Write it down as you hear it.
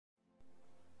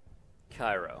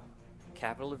Cairo,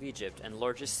 capital of Egypt and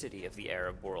largest city of the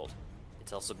Arab world.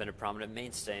 It's also been a prominent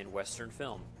mainstay in Western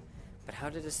film. But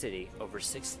how did a city over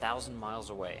 6,000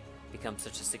 miles away become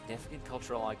such a significant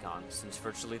cultural icon since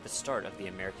virtually the start of the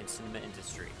American cinema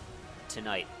industry?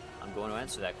 Tonight, I'm going to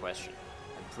answer that question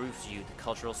and prove to you the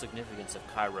cultural significance of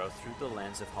Cairo through the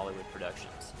lens of Hollywood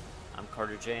productions. I'm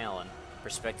Carter J. Allen,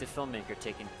 prospective filmmaker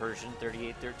taking Persian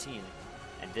 3813,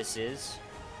 and this is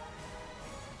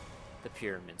the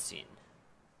Pyramid Scene.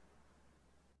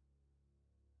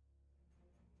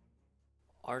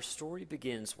 Our story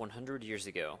begins 100 years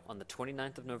ago on the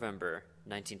 29th of November,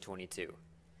 1922.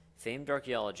 Famed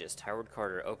archaeologist Howard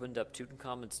Carter opened up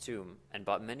Tutankhamun's tomb and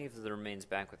brought many of the remains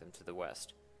back with him to the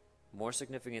West. More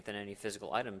significant than any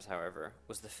physical items, however,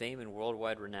 was the fame and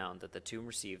worldwide renown that the tomb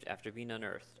received after being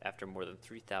unearthed after more than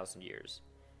 3,000 years.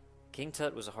 King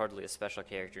Tut was hardly a special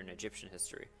character in Egyptian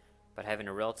history, but having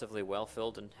a relatively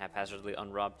well-filled and haphazardly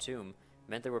unrobbed tomb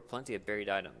meant there were plenty of buried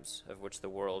items of which the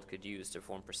world could use to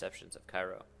form perceptions of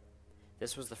Cairo.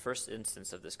 This was the first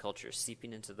instance of this culture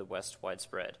seeping into the West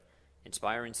widespread,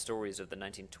 inspiring stories of the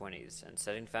 1920s and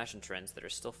setting fashion trends that are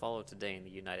still followed today in the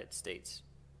United States.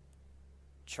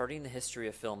 Charting the history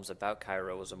of films about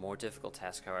Cairo was a more difficult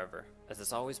task, however, as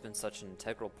it's always been such an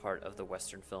integral part of the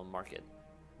Western film market.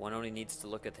 One only needs to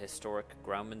look at the historic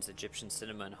Grauman's Egyptian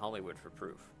cinema in Hollywood for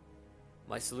proof.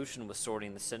 My solution was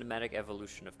sorting the cinematic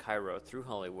evolution of Cairo through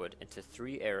Hollywood into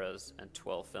 3 eras and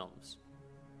 12 films.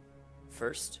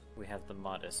 First, we have the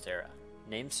Modest era,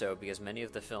 named so because many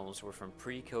of the films were from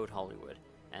pre-code Hollywood,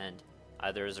 and,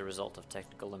 either as a result of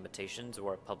technical limitations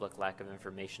or a public lack of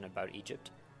information about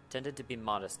Egypt, tended to be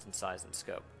modest in size and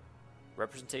scope.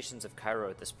 Representations of Cairo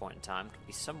at this point in time can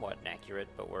be somewhat inaccurate,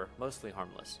 but were mostly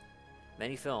harmless.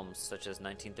 Many films, such as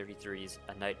 1933's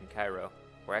A Night in Cairo,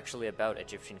 were actually about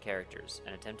Egyptian characters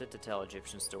and attempted to tell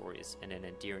Egyptian stories in an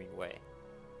endearing way.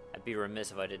 I'd be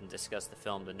remiss if I didn't discuss the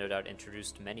film that no doubt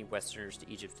introduced many Westerners to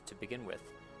Egypt to begin with,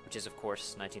 which is of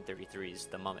course 1933's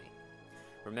The Mummy.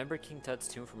 Remember King Tut's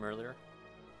tomb from earlier?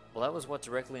 Well, that was what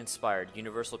directly inspired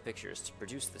Universal Pictures to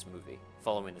produce this movie,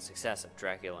 following the success of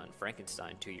Dracula and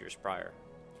Frankenstein 2 years prior.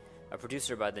 A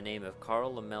producer by the name of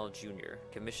Carl Laemmle Jr.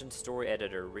 commissioned story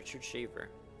editor Richard Shaver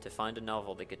to find a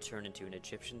novel that could turn into an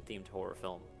Egyptian-themed horror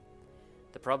film.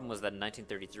 The problem was that in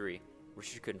 1933,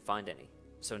 Richard couldn't find any,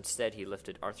 so instead he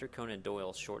lifted Arthur Conan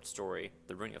Doyle's short story,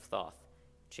 The Ring of Thoth,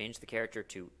 changed the character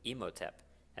to Imhotep,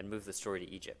 and moved the story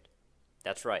to Egypt.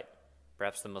 That's right,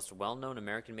 perhaps the most well-known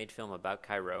American-made film about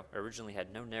Cairo originally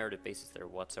had no narrative basis there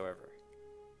whatsoever.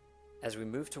 As we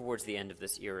move towards the end of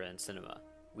this era in cinema,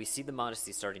 we see the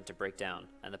modesty starting to break down,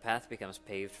 and the path becomes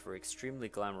paved for extremely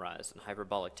glamorized and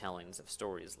hyperbolic tellings of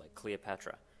stories like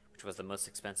Cleopatra, which was the most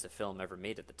expensive film ever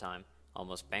made at the time,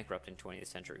 almost bankrupting 20th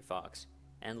Century Fox,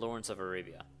 and Lawrence of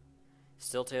Arabia.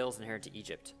 Still tales inherent to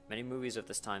Egypt, many movies of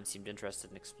this time seemed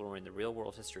interested in exploring the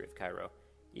real-world history of Cairo,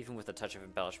 even with a touch of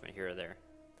embellishment here or there.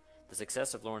 The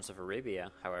success of Lawrence of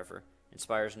Arabia, however,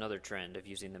 inspires another trend of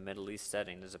using the Middle East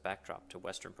setting as a backdrop to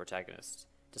Western protagonists,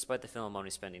 despite the film only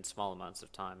spending small amounts of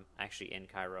time actually in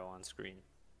Cairo on screen.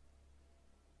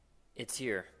 It's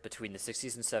here, between the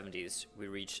 60s and 70s, we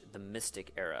reach the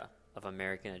mystic era of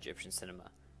American Egyptian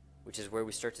cinema, which is where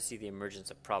we start to see the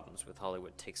emergence of problems with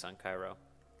Hollywood takes on Cairo.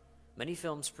 Many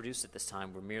films produced at this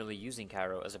time were merely using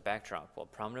Cairo as a backdrop while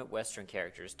prominent Western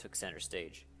characters took center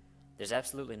stage. There's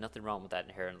absolutely nothing wrong with that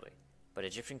inherently, but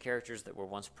Egyptian characters that were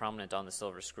once prominent on the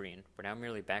silver screen were now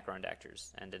merely background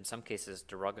actors, and in some cases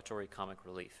derogatory comic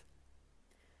relief.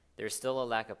 There is still a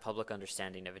lack of public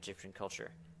understanding of Egyptian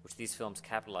culture, which these films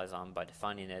capitalize on by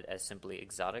defining it as simply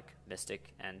exotic,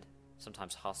 mystic, and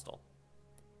sometimes hostile.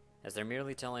 As they're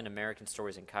merely telling American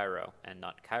stories in Cairo, and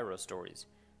not Cairo stories,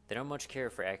 they don't much care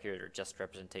for accurate or just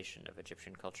representation of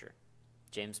Egyptian culture.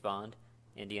 James Bond,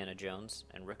 Indiana Jones,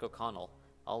 and Rick O'Connell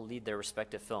all lead their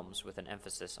respective films with an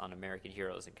emphasis on American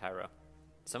heroes in Cairo.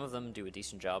 Some of them do a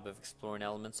decent job of exploring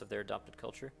elements of their adopted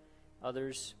culture.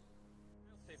 Others...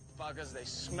 Filthy buggers, they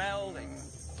smell, they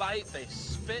bite, they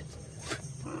spit.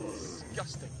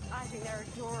 Disgusting. I think they're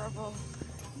adorable.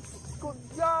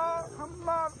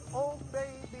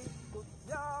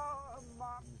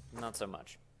 Not so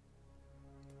much.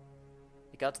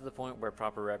 It got to the point where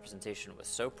proper representation was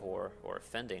so poor or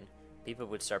offending, people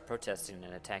would start protesting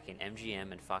and attacking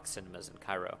MGM and Fox cinemas in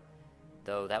Cairo,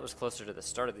 though that was closer to the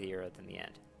start of the era than the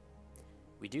end.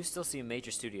 We do still see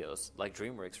major studios, like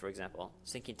DreamWorks for example,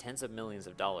 sinking tens of millions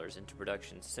of dollars into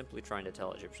productions simply trying to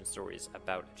tell Egyptian stories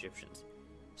about Egyptians,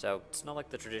 so it's not like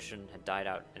the tradition had died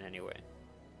out in any way.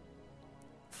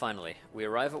 Finally, we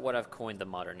arrive at what I've coined the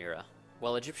modern era.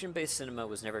 While Egyptian-based cinema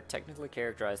was never technically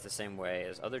characterized the same way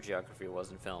as other geography was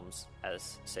in films,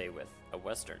 as, say, with a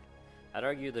Western, I'd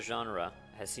argue the genre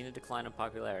has seen a decline in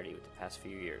popularity with the past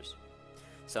few years.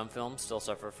 Some films still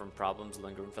suffer from problems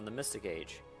lingering from the Mystic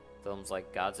Age, films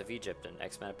like Gods of Egypt and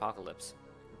X-Men Apocalypse,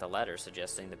 the latter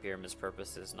suggesting the pyramid's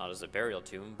purpose is not as a burial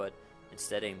tomb, but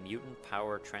instead a mutant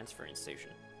power transferring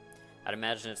station. I'd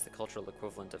imagine it's the cultural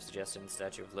equivalent of suggesting the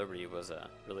Statue of Liberty was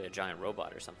really a giant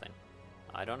robot or something.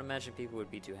 I don't imagine people would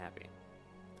be too happy.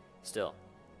 Still,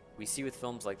 we see with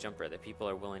films like Jumper that people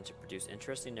are willing to produce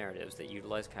interesting narratives that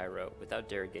utilize Cairo without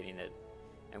derogating it,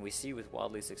 and we see with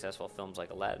wildly successful films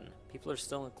like Aladdin, people are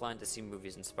still inclined to see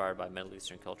movies inspired by Middle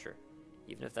Eastern culture,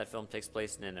 even if that film takes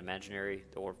place in an imaginary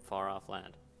or far-off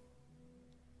land.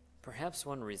 Perhaps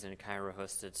one reason Cairo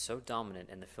has stood so dominant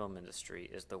in the film industry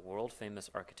is the world-famous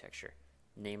architecture,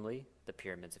 namely the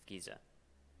Pyramids of Giza.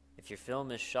 If your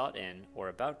film is shot in or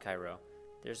about Cairo,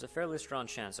 there's a fairly strong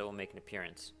chance it will make an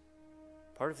appearance.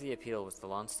 Part of the appeal was the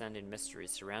long-standing mystery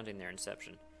surrounding their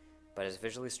inception, but as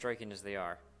visually striking as they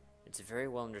are, it's very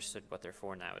well understood what they're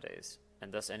for nowadays,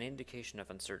 and thus any indication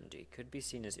of uncertainty could be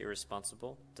seen as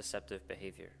irresponsible, deceptive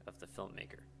behavior of the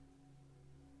filmmaker.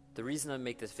 The reason I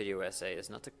make this video essay is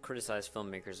not to criticize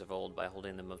filmmakers of old by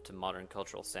holding them up to modern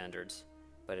cultural standards,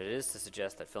 but it is to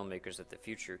suggest that filmmakers of the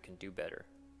future can do better,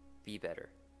 be better.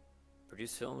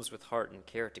 Produce films with heart and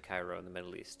care to Cairo in the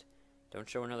Middle East. Don't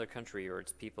show another country or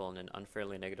its people in an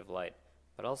unfairly negative light,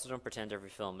 but also don't pretend every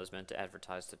film is meant to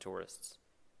advertise to tourists.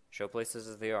 Show places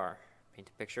as they are. Paint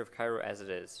a picture of Cairo as it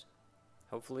is.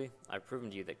 Hopefully, I've proven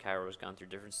to you that Cairo has gone through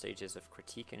different stages of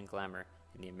critique and glamour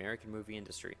in the American movie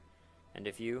industry. And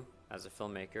if you, as a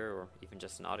filmmaker or even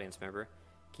just an audience member,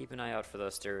 keep an eye out for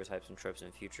those stereotypes and tropes in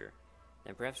the future,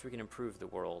 then perhaps we can improve the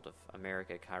world of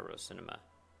America Cairo cinema,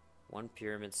 one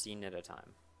pyramid scene at a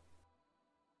time.